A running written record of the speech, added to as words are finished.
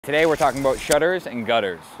Today we're talking about shutters and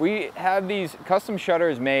gutters. We have these custom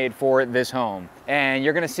shutters made for this home, and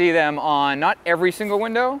you're gonna see them on not every single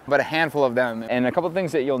window, but a handful of them. And a couple of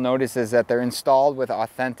things that you'll notice is that they're installed with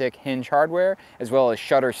authentic hinge hardware as well as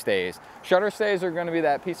shutter stays. Shutter stays are gonna be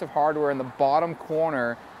that piece of hardware in the bottom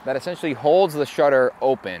corner that essentially holds the shutter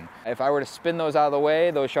open. If I were to spin those out of the way,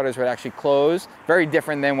 those shutters would actually close. Very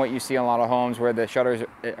different than what you see in a lot of homes where the shutters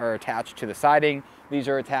are attached to the siding. These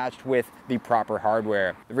are attached with the proper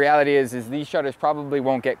hardware. The reality is these shutters probably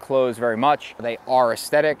won't get closed very much. They are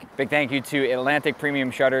aesthetic. Big thank you to Atlantic Premium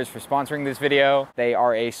Shutters for sponsoring this video. They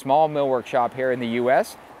are a small millwork shop here in the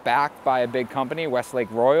US, backed by a big company, Westlake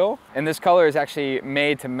Royal. And this color is actually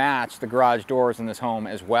made to match the garage doors in this home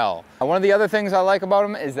as well. One of the other things I like about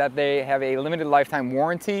them is that they have a limited lifetime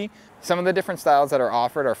warranty. Some of the different styles that are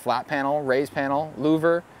offered are flat panel, raised panel,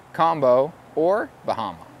 louver, combo, or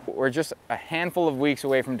Bahama. We're just a handful of weeks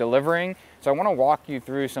away from delivering, so I want to walk you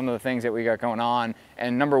through some of the things that we got going on.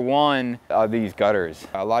 And number one are these gutters.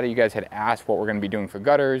 A lot of you guys had asked what we're going to be doing for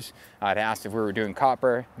gutters. I'd asked if we were doing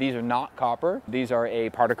copper. These are not copper. These are a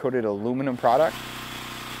powder-coated aluminum product.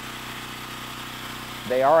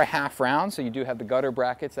 They are a half round, so you do have the gutter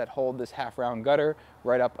brackets that hold this half round gutter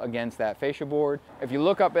right up against that fascia board. If you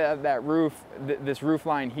look up at that roof, this roof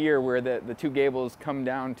line here where the two gables come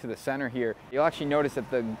down to the center here, you'll actually notice that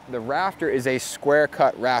the rafter is a square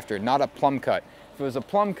cut rafter, not a plumb cut. If it was a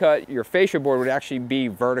plumb cut, your fascia board would actually be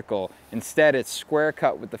vertical. Instead, it's square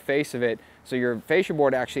cut with the face of it, so your fascia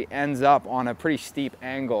board actually ends up on a pretty steep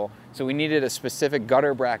angle. So we needed a specific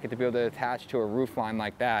gutter bracket to be able to attach to a roof line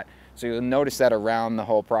like that. So you'll notice that around the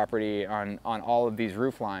whole property on all of these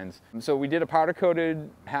roof lines. So we did a powder coated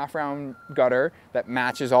half round gutter that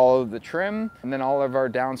matches all of the trim. And then all of our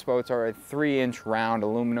downspouts are a 3-inch round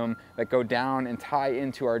aluminum that go down and tie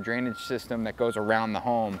into our drainage system that goes around the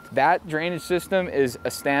home. That drainage system is a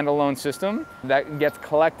standalone system that gets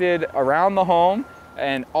collected around the home,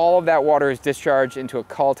 and all of that water is discharged into a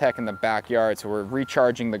Caltech in the backyard. So we're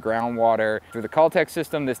recharging the groundwater through the Caltech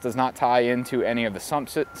system. This does not tie into any of the sump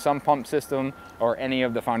pump system or any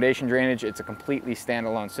of the foundation drainage. It's a completely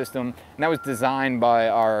standalone system. And that was designed by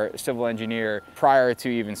our civil engineer prior to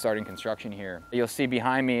even starting construction here. You'll see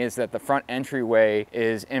behind me is that the front entryway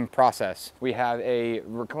is in process. We have a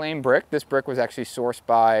reclaimed brick. This brick was actually sourced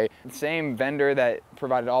by the same vendor that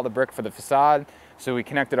provided all the brick for the facade. So we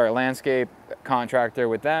connected our landscape contractor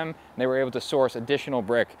with them, and they were able to source additional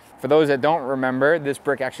brick. For those that don't remember, this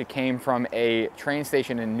brick actually came from a train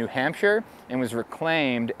station in New Hampshire and was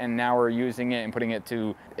reclaimed, and now we're using it and putting it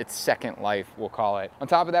to its second life, we'll call it. On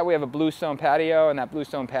top of that, we have a bluestone patio, and that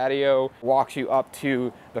bluestone patio walks you up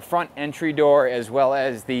to the front entry door as well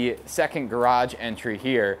as the second garage entry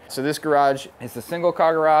here. So this garage is the single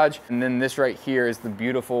car garage, and then this right here is the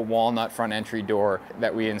beautiful walnut front entry door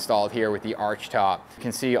that we installed here with the arch top. You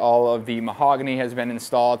can see all of the mahogany has been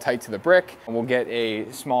installed tight to the brick, and we'll get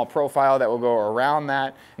a small profile that will go around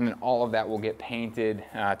that, and then all of that will get painted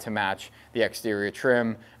to match the exterior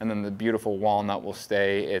trim, and then the beautiful walnut will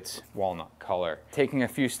stay its walnut color. Taking a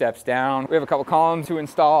few steps down, we have a couple columns to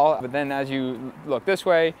install, but then as you look this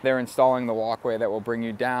way, they're installing the walkway that will bring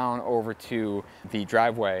you down over to the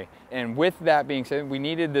driveway. And with that being said, we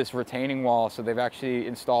needed this retaining wall, so they've actually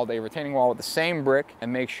installed a retaining wall with the same brick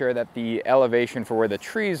and make sure that the elevation for where the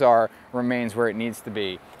trees are remains where it needs to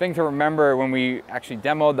be. Thing to remember, when we actually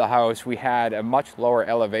demoed the house, we had a much lower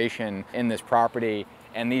elevation in this property,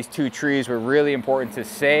 and these two trees were really important to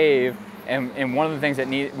save. And one of the things that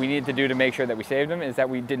we needed to do to make sure that we saved them is that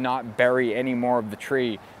we did not bury any more of the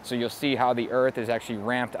tree. So you'll see how the earth is actually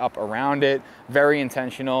ramped up around it. Very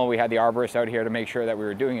intentional. We had the arborist out here to make sure that we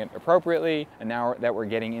were doing it appropriately. And now that we're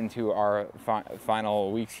getting into our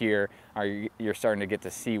final weeks here, you're starting to get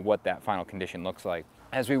to see what that final condition looks like.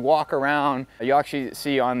 As we walk around, you'll actually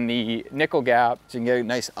see on the nickel gap, so you can get a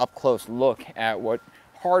nice up close look at what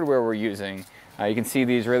hardware we're using. You can see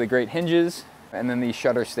these really great hinges, and then these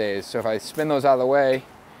shutter stays. So if I spin those out of the way,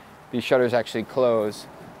 these shutters actually close,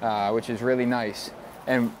 which is really nice.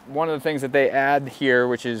 And one of the things that they add here,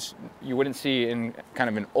 which is you wouldn't see in kind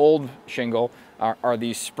of an old shingle, are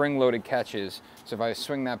these spring-loaded catches. So if I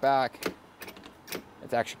swing that back,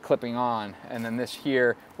 it's actually clipping on. And then this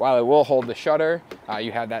here, while it will hold the shutter,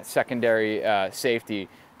 you have that secondary safety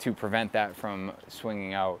to prevent that from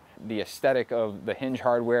swinging out. The aesthetic of the hinge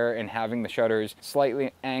hardware and having the shutters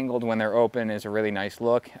slightly angled when they're open is a really nice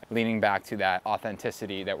look, leaning back to that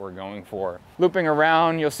authenticity that we're going for. Looping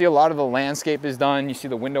around, you'll see a lot of the landscape is done. You see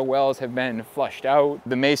the window wells have been flushed out.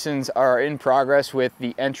 The masons are in progress with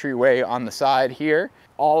the entryway on the side here.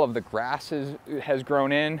 All of the grass has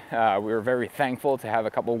grown in. We were very thankful to have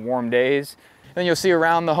a couple warm days. Then you'll see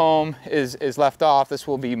around the home is left off. This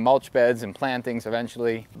will be mulch beds and plantings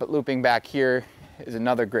eventually. But looping back here is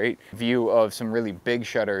another great view of some really big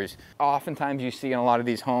shutters. Oftentimes you see in a lot of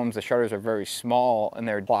these homes, the shutters are very small and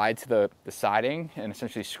they're applied to the siding and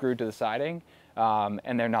essentially screwed to the siding.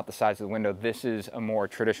 And they're not the size of the window. This is a more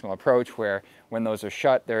traditional approach where when those are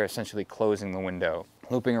shut, they're essentially closing the window.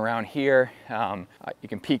 Looping around here, you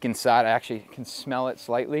can peek inside. I actually can smell it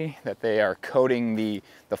slightly, that they are coating the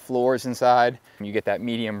floors inside. You get that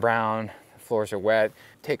medium brown, the floors are wet.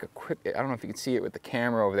 Take a quick, I don't know if you can see it with the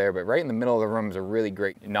camera over there, but right in the middle of the room is a really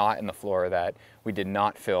great knot in the floor that we did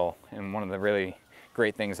not fill. And one of the really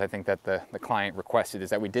great things I think that the client requested is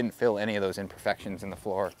that we didn't fill any of those imperfections in the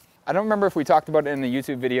floor. I don't remember if we talked about it in the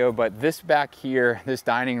YouTube video, but this back here, this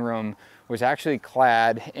dining room, was actually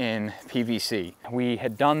clad in PVC. We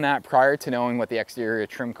had done that prior to knowing what the exterior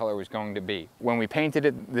trim color was going to be. When we painted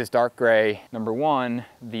it this dark gray, number one,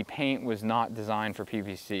 the paint was not designed for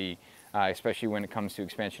PVC. Especially when it comes to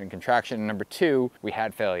expansion and contraction. And number two, we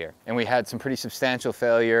had failure. And we had some pretty substantial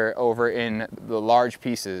failure over in the large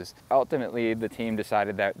pieces. Ultimately, the team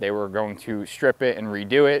decided that they were going to strip it and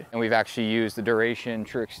redo it. And we've actually used the Duration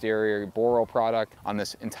True Exterior Boral product on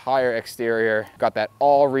this entire exterior. Got that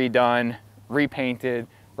all redone, repainted,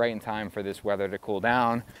 right in time for this weather to cool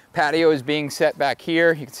down. Patio is being set back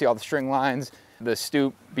here. You can see all the string lines. The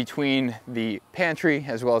stoop between the pantry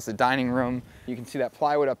as well as the dining room. You can see that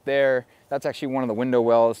plywood up there. That's actually one of the window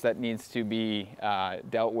wells that needs to be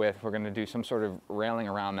dealt with. We're going to do some sort of railing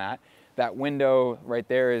around that. That window right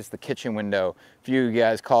there is the kitchen window. A few of you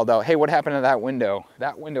guys called out, hey, what happened to that window?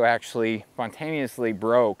 That window actually spontaneously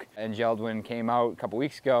broke, and Geldwin came out a couple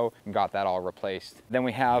weeks ago and got that all replaced. Then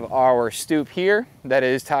we have our stoop here that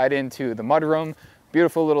is tied into the mudroom.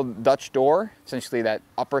 Beautiful little Dutch door. Essentially that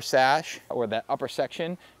upper sash or that upper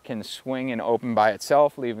section can swing and open by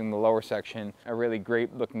itself, leaving the lower section a really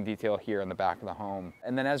great looking detail here in the back of the home.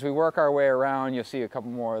 And then as we work our way around, you'll see a couple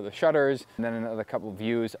more of the shutters and then another couple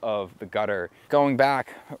views of the gutter. Going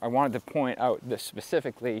back, I wanted to point out this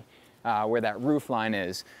specifically where that roof line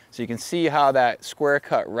is. So you can see how that square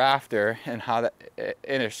cut rafter and how that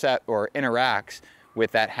interacts with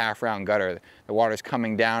that half round gutter. The water's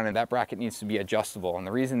coming down and that bracket needs to be adjustable. And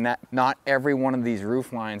the reason that not every one of these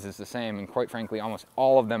roof lines is the same, and quite frankly, almost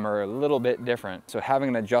all of them are a little bit different. So having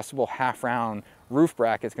an adjustable half round roof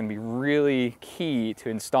bracket is going to be really key to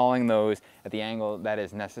installing those at the angle that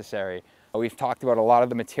is necessary. We've talked about a lot of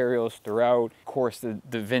the materials throughout. Of course, the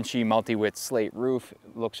Da Vinci multi-width slate roof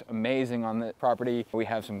looks amazing on the property. We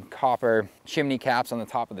have some copper chimney caps on the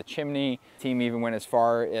top of the chimney. The team even went as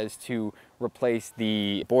far as to replace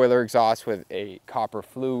the boiler exhaust with a copper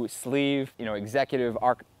flue sleeve. You know, executive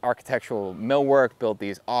architectural millwork built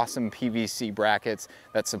these awesome PVC brackets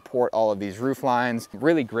that support all of these roof lines.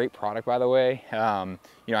 Really great product, by the way. You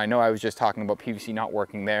know, I know I was just talking about PVC not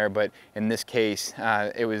working there, but in this case,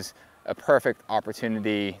 it was a perfect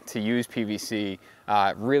opportunity to use PVC.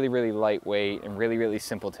 Really, really lightweight and really, really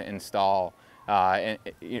simple to install. And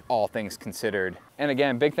all things considered. And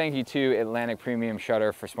again, big thank you to Atlantic Premium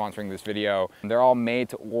Shutter for sponsoring this video. They're all made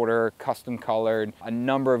to order, custom colored, a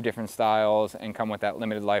number of different styles, and come with that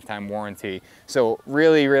limited lifetime warranty. So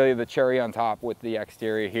really, really the cherry on top with the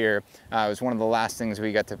exterior here. It was one of the last things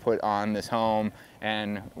we got to put on this home,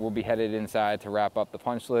 and we'll be headed inside to wrap up the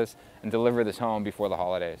punch list and deliver this home before the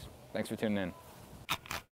holidays. Thanks for tuning in.